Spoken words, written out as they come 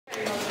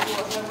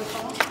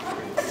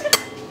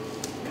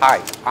Hi,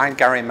 I'm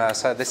Gary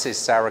Mercer. This is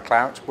Sarah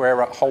Clout.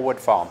 We're at Holwood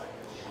Farm.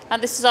 And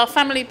this is our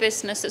family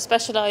business that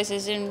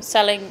specialises in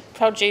selling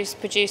produce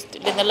produced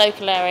in the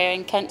local area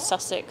in Kent,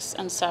 Sussex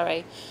and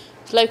Surrey.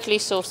 It's locally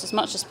sourced as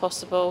much as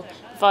possible,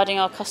 providing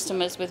our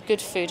customers with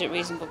good food at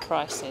reasonable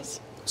prices.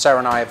 Sarah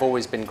and I have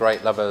always been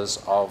great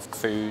lovers of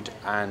food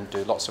and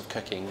do lots of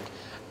cooking,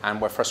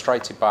 and we're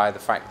frustrated by the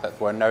fact that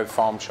there were no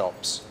farm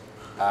shops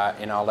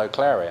in our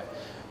local area.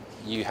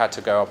 You had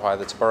to go up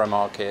either to Borough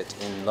Market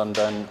in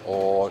London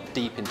or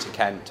deep into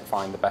Kent to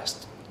find the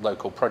best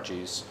local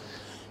produce.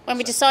 When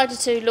we decided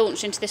to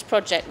launch into this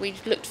project, we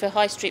looked for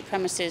high street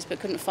premises but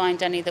couldn't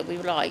find any that we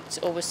liked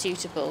or were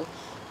suitable.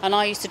 And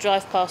I used to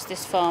drive past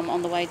this farm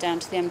on the way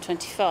down to the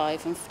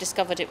M25 and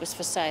discovered it was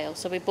for sale.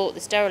 So we bought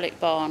this derelict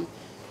barn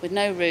with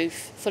no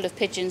roof, full of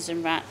pigeons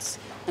and rats,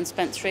 and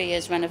spent 3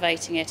 years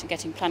renovating it and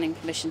getting planning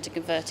permission to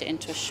convert it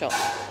into a shop.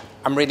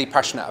 I'm really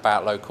passionate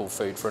about local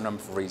food for a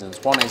number of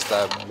reasons. One is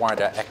the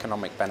wider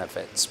economic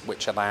benefits,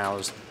 which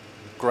allows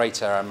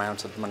greater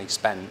amount of money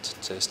spent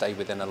to stay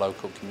within a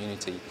local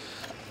community.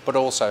 But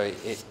also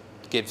it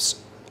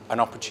gives an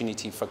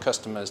opportunity for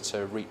customers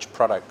to reach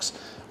products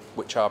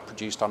which are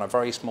produced on a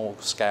very small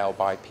scale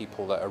by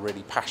people that are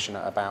really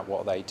passionate about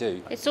what they do.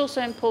 It's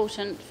also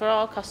important for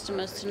our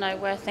customers to know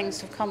where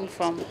things have come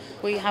from.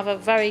 We have a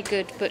very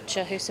good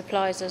butcher who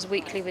supplies us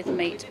weekly with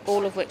meat,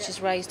 all of which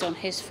is raised on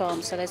his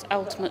farm, so there's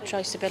ultimate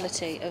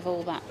traceability of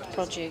all that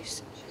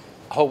produce.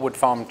 Holwood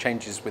Farm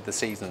changes with the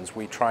seasons.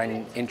 We try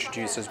and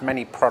introduce as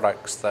many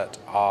products that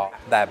are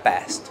their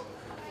best,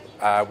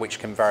 which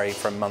can vary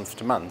from month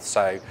to month.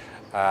 So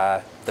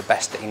the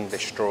best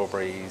English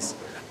strawberries,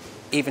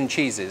 even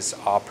cheeses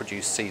are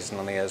produced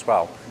seasonally as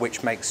well,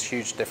 which makes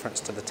huge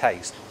difference to the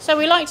taste. So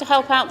we like to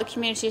help out the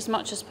community as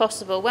much as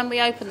possible. When we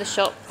opened the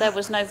shop, there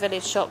was no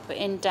village shop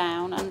in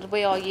Down, and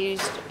we are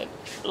used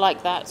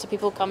like that, so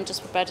people come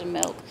just for bread and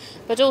milk.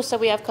 But also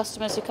we have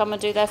customers who come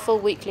and do their full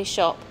weekly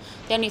shop.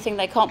 The only thing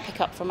they can't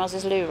pick up from us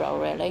is loo roll,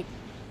 really.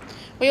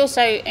 We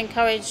also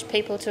encourage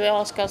people to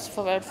ask us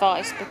for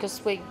advice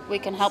because we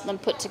can help them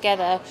put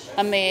together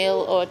a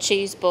meal or a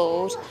cheese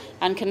board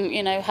and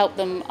can help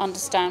them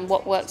understand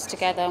what works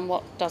together and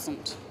what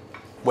doesn't.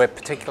 We're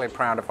particularly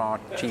proud of our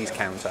cheese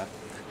counter,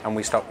 and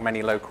we stock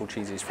many local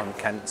cheeses from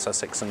Kent,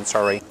 Sussex and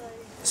Surrey.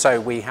 So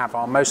we have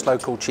our most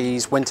local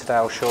cheese,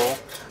 Winterdale Shore,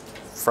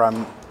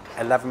 from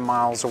 11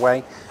 miles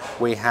away.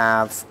 We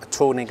have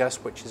Tornigus,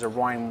 which is a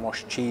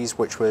rind-washed cheese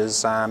which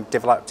was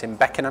developed in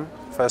Beckenham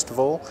first of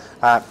all,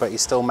 but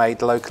is still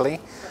made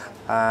locally.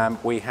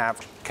 We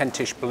have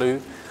Kentish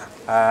Blue,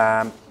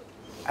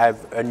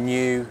 a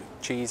new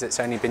cheese that's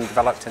only been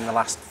developed in the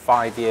last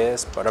 5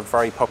 years, but a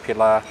very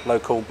popular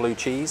local blue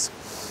cheese.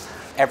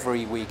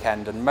 Every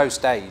weekend and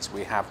most days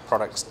we have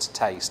products to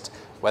taste,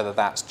 whether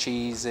that's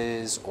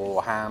cheeses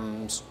or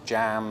hams,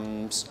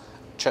 jams,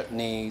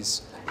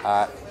 chutneys,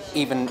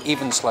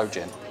 even sloe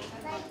gin.